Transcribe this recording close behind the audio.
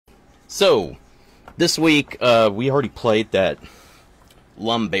So, this week, we already played that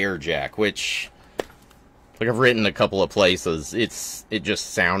Lumberjack, which, like I've written a couple of places, it just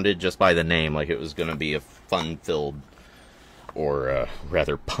sounded, just by the name, like it was going to be a fun-filled, or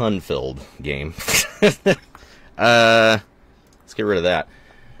rather pun-filled game. Let's get rid of that.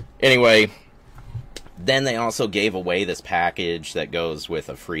 Anyway, then they also gave away this package that goes with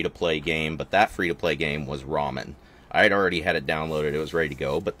a free-to-play game, but that free-to-play game was Ramen. I had already had it downloaded, it was ready to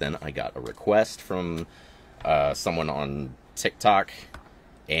go, but then I got a request from someone on TikTok,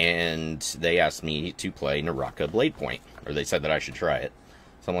 and they asked me to play Naraka Bladepoint, or they said that I should try it.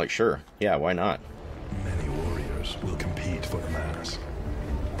 So I'm like, sure, yeah, why not? Many warriors will compete for the mask,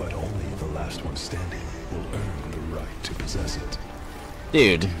 but only the last one standing will earn the right to possess it.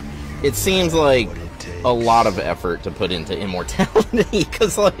 Dude, it seems like a lot of effort to put into immortality,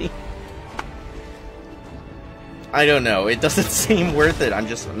 because, like, I don't know, it doesn't seem worth it.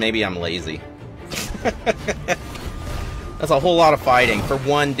 Maybe I'm lazy. That's a whole lot of fighting for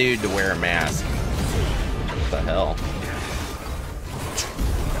one dude to wear a mask. What the hell?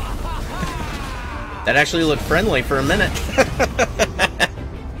 That actually looked friendly for a minute.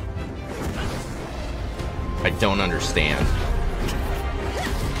 I don't understand.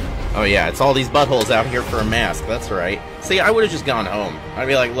 Oh yeah, it's all these buttholes out here for a mask, that's right. See, I would have just gone home. I'd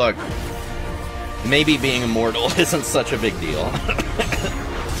be like, look, maybe being immortal isn't such a big deal.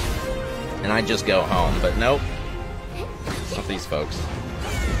 And I'd just go home, but nope. Not these folks.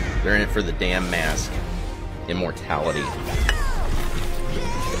 They're in it for the damn mask. Immortality.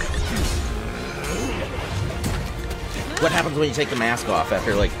 What happens when you take the mask off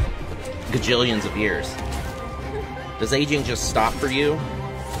after, like, gajillions of years? Does aging just stop for you?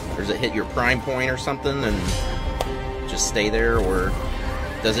 Or does it hit your prime point or something and just stay there? Or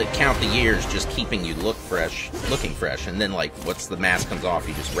does it count the years just keeping you looking fresh, and then, like, once the mask comes off,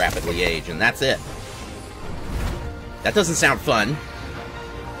 you just rapidly age, and that's it? That doesn't sound fun.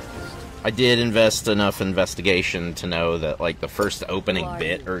 I did invest enough investigation to know that, like, the first opening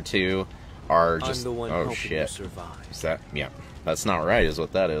bit or two are just... Oh, shit. Is that... Yeah. That's not right, is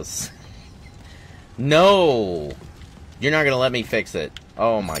what that is. No! You're not gonna let me fix it.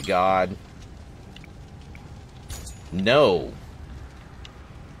 Oh, my God. No.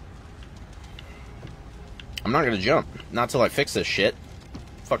 I'm not gonna jump. Not till I fix this shit. What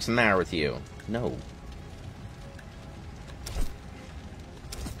the fuck's the matter with you? No.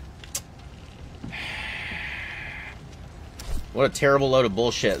 What a terrible load of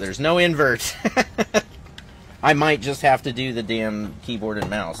bullshit. There's no invert. I might just have to do the damn keyboard and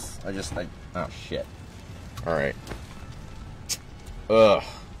mouse. Oh, shit. Alright. Ugh.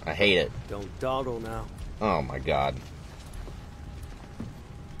 I hate it. Don't dawdle now. Oh, my God.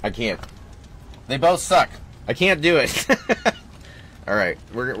 I can't. They both suck. I can't do it. Alright,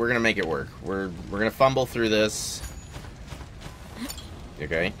 we're gonna make it work. We're gonna fumble through this.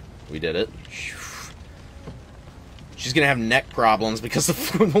 Okay, we did it. She's gonna have neck problems because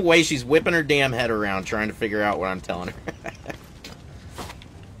of the way she's whipping her damn head around trying to figure out what I'm telling her.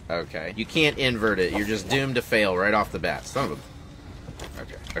 Okay, you can't invert it. You're just doomed to fail right off the bat. Son of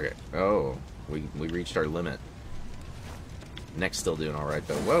a... Okay. Oh, we reached our limit. Neck's still doing alright,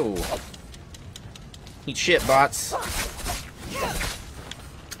 though. Whoa! Eat shit, bots.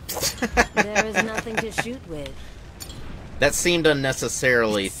 There is nothing to shoot with. That seemed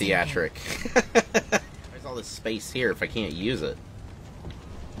unnecessarily theatric. There's all this space here if I can't use it.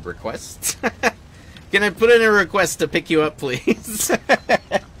 Requests? Can I put in a request to pick you up, please?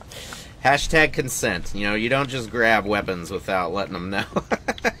 Hashtag consent. You know, you don't just grab weapons without letting them know.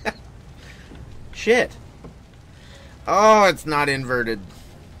 Shit. Oh, it's not inverted.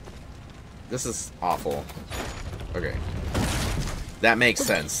 This is awful. Okay. That makes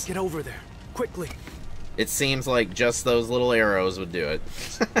sense. Get over there. Quickly. It seems like just those little arrows would do it.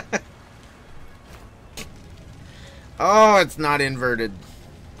 Oh, it's not inverted.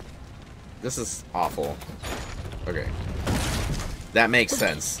 This is awful. Okay. That makes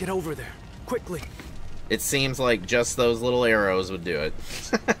sense. Get over there. Quickly. It seems like just those little arrows would do it.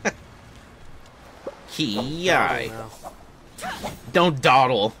 Hi. Don't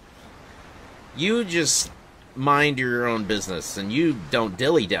dawdle. You just mind your own business, and you don't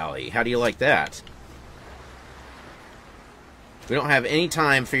dilly-dally. How do you like that? We don't have any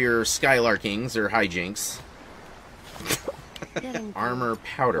time for your skylarkings or hijinks. Armor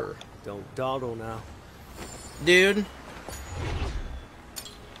powder. Don't dawdle now. Dude.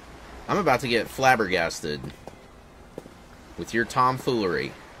 I'm about to get flabbergasted with your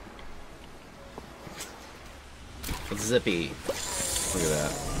tomfoolery. It's zippy. Look at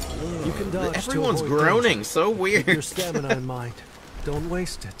that. You can dodge. Everyone's groaning. So weird. Keep your stamina in mind. Don't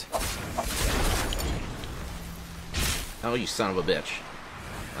waste it. Oh, you son of a bitch.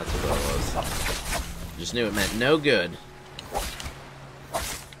 That's what that was. Just knew it meant no good.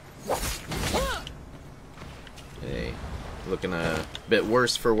 Hey, looking a bit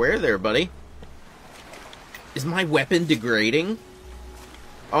worse for wear there, buddy. Is my weapon degrading?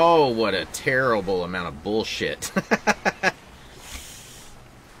 Oh, what a terrible amount of bullshit.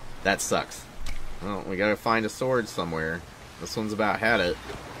 That sucks. Well, we gotta find a sword somewhere. This one's about had it.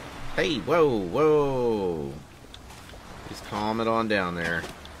 Hey, whoa, whoa. Just calm it on down there.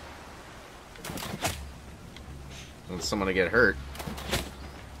 Don't want someone to get hurt.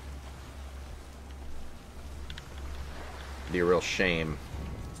 Be a real shame.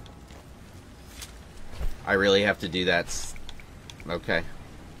 I really have to do that. Okay.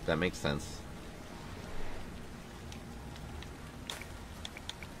 That makes sense.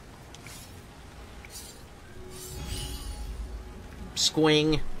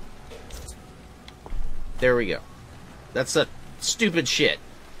 Squing. There we go. That's a stupid shit.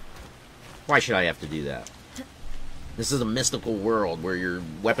 Why should I have to do that? This is a mystical world where your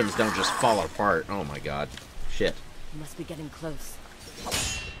weapons don't just fall apart. Oh my god. Shit. You must be getting close.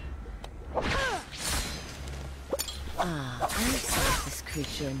 I see what this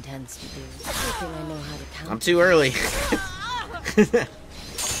creature intends to do. Good thing I know how to count. I'm too early.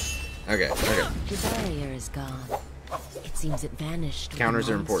 Okay, okay. The barrier is gone. It seems it vanished. Counters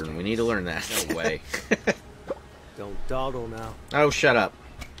are important. We need to learn that. No way. Don't dawdle now. Oh, shut up.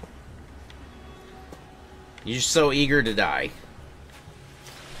 You're so eager to die.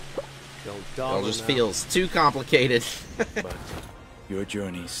 Don't It dawdle all just now. feels too complicated. But your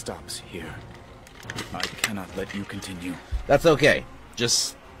journey stops here. I cannot let you continue. That's okay.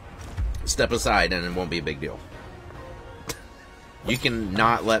 Just step aside and it won't be a big deal. You can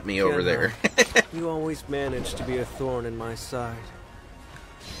not let me over there. You always manage to be a thorn in my side.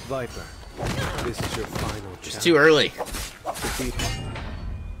 Viper, this is your final chance. It's too early. Defeat him,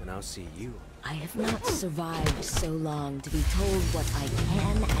 and I'll see you. I have not survived so long to be told what I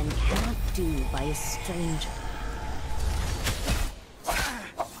can and cannot do by a stranger.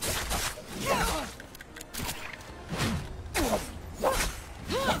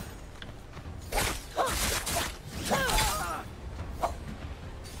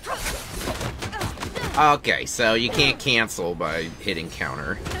 Okay, so you can't cancel by hitting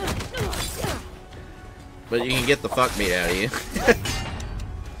counter. But you can get the fuck beat out of you.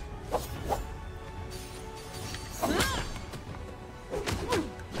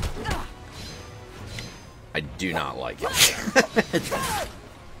 I do not like it.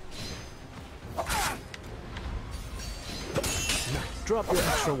 Drop your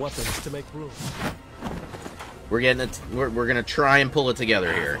extra weapons to make room. We're getting it. We're gonna try and pull it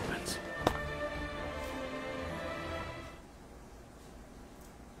together here.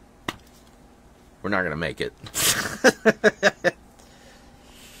 We're not gonna make it.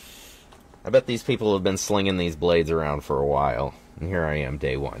 I bet these people have been slinging these blades around for a while. And here I am,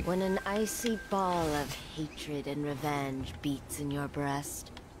 day one. When an icy ball of hatred and revenge beats in your breast,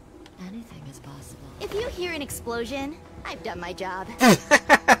 anything is possible. If you hear an explosion, I've done my job.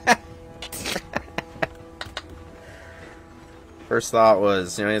 First thought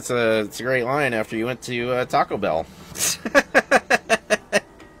was, you know, it's a great line after you went to Taco Bell.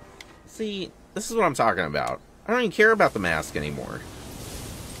 See, this is what I'm talking about. I don't even care about the mask anymore.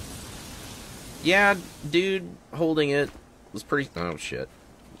 Yeah, dude holding it was pretty... Oh, shit.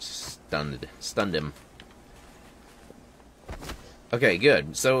 Stunned him. Okay,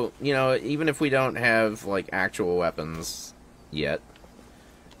 good. So, you know, even if we don't have, like, actual weapons yet,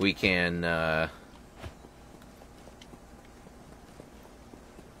 we can,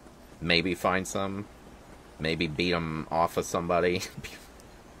 maybe find some. Maybe beat them off of somebody.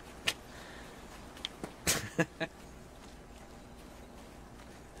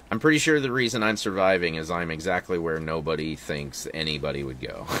 I'm pretty sure the reason I'm surviving is I'm exactly where nobody thinks anybody would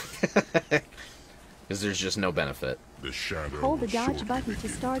go. Because there's just no benefit. The shadow Hold the will dodge shortly button to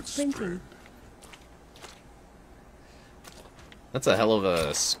begin start sprinting. spread. That's a hell of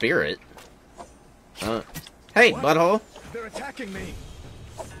a spirit. Hey, butthole! They're attacking me!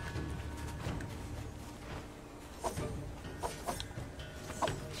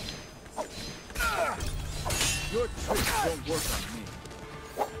 Your tricks won't work on me.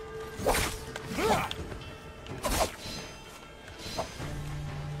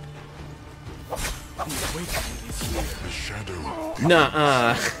 The awakening is here. The shadow.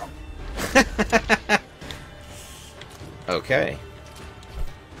 Nuh-uh. Okay.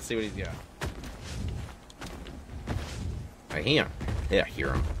 Let's see what he's got. I hear him. Yeah, I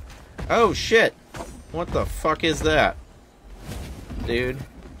hear him. Oh, shit! What the fuck is that? dude.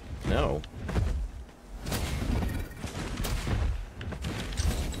 No.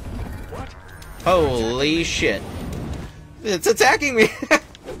 Holy shit. It's attacking me!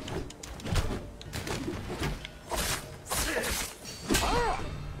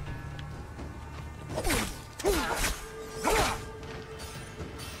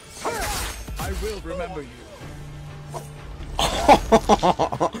 I will remember you.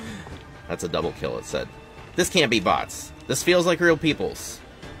 That's a double kill, it said. This can't be bots. This feels like real people's.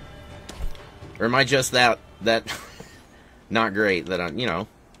 Or am I just that not great that I'm, you know,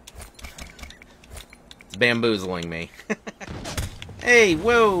 it's bamboozling me. Hey,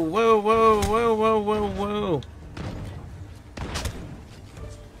 whoa, whoa, whoa, whoa, whoa, whoa, whoa.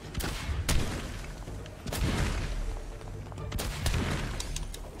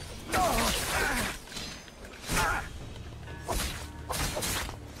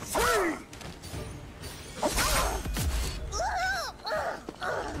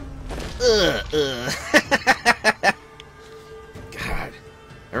 God,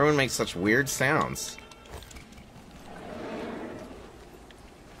 everyone makes such weird sounds.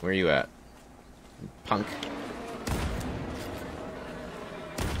 Where are you at, punk?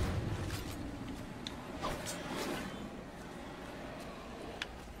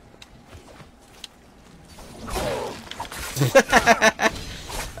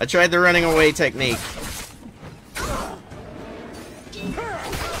 I tried the running away technique.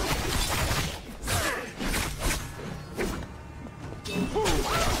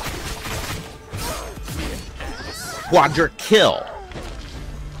 Quadra kill.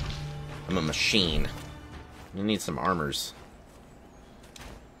 I'm a machine. You need some armors.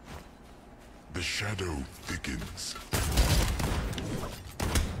 The shadow thickens.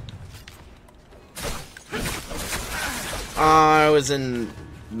 I was in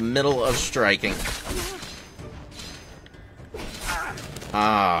middle of striking.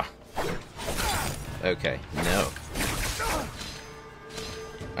 Ah. Okay, no.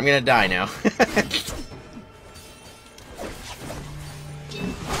 I'm gonna die now.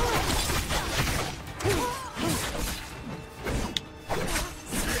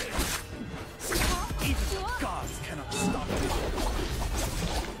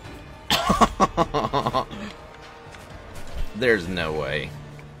 There's no way.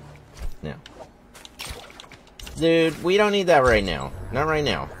 No. Dude, we don't need that right now. Not right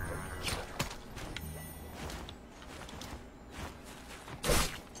now.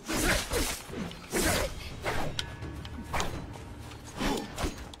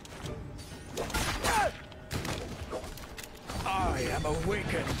 I am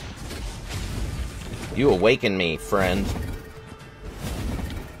awakened. You awaken me, friend.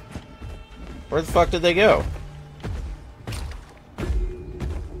 Where the fuck did they go?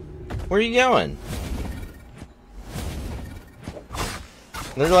 Where are you going?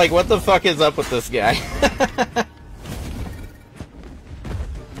 They're like, what the fuck is up with this guy?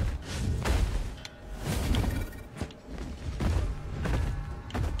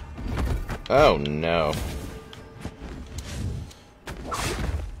 Oh no.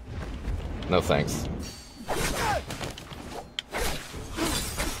 No thanks.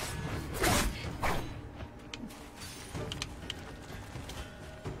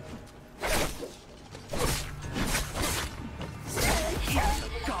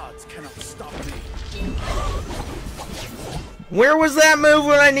 Where was that move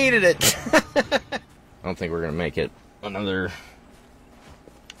when I needed it? I don't think we're gonna make it. Another...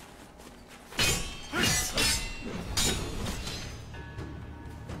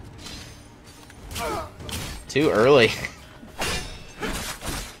 Too early.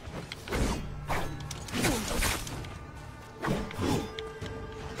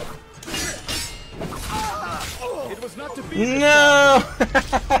 It was not to be. No!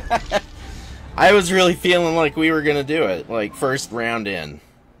 I was really feeling like we were gonna do it. Like, first round in.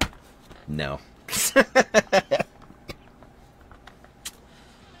 No. So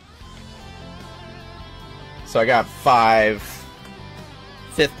I got 5.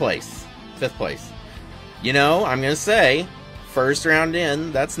 5th place. 5th place. You know, I'm gonna say, first round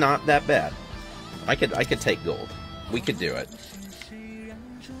in, that's not that bad. I could take gold. We could do it.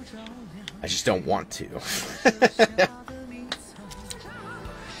 I just don't want to.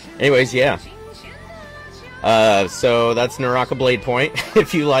 Anyways, yeah. So that's Naraka Bladepoint.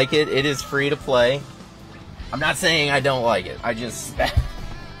 If you like it, it is free to play. I'm not saying I don't like it. I just...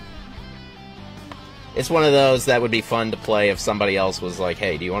 It's one of those that would be fun to play if somebody else was like,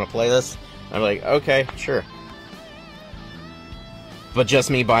 hey, do you want to play this? I'm like, okay, sure. But just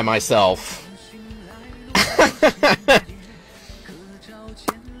me by myself.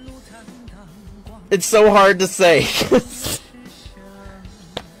 It's so hard to say.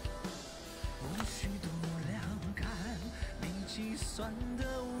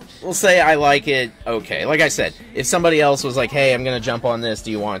 we'll say I like it. Okay, like I said, if somebody else was like, "Hey, I'm gonna jump on this.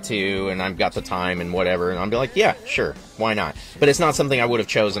 Do you want to?" and I've got the time and whatever, and I'll be like, "Yeah, sure, why not?" But it's not something I would have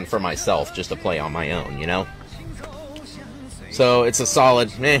chosen for myself just to play on my own, you know. So it's a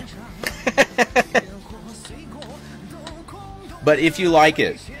solid meh. But if you like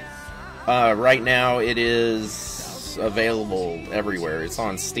it, right now it is available everywhere. It's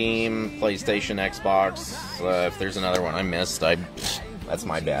on Steam, PlayStation, Xbox. If there's another one I missed, that's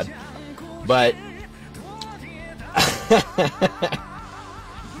my bad. But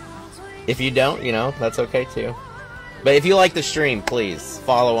if you don't, you know, that's okay too. But if you like the stream, please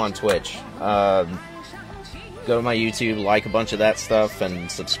follow on Twitch. Go to my YouTube, like a bunch of that stuff,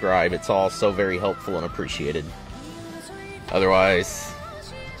 and subscribe. It's all so very helpful and appreciated. Otherwise,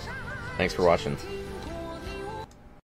 thanks for watching.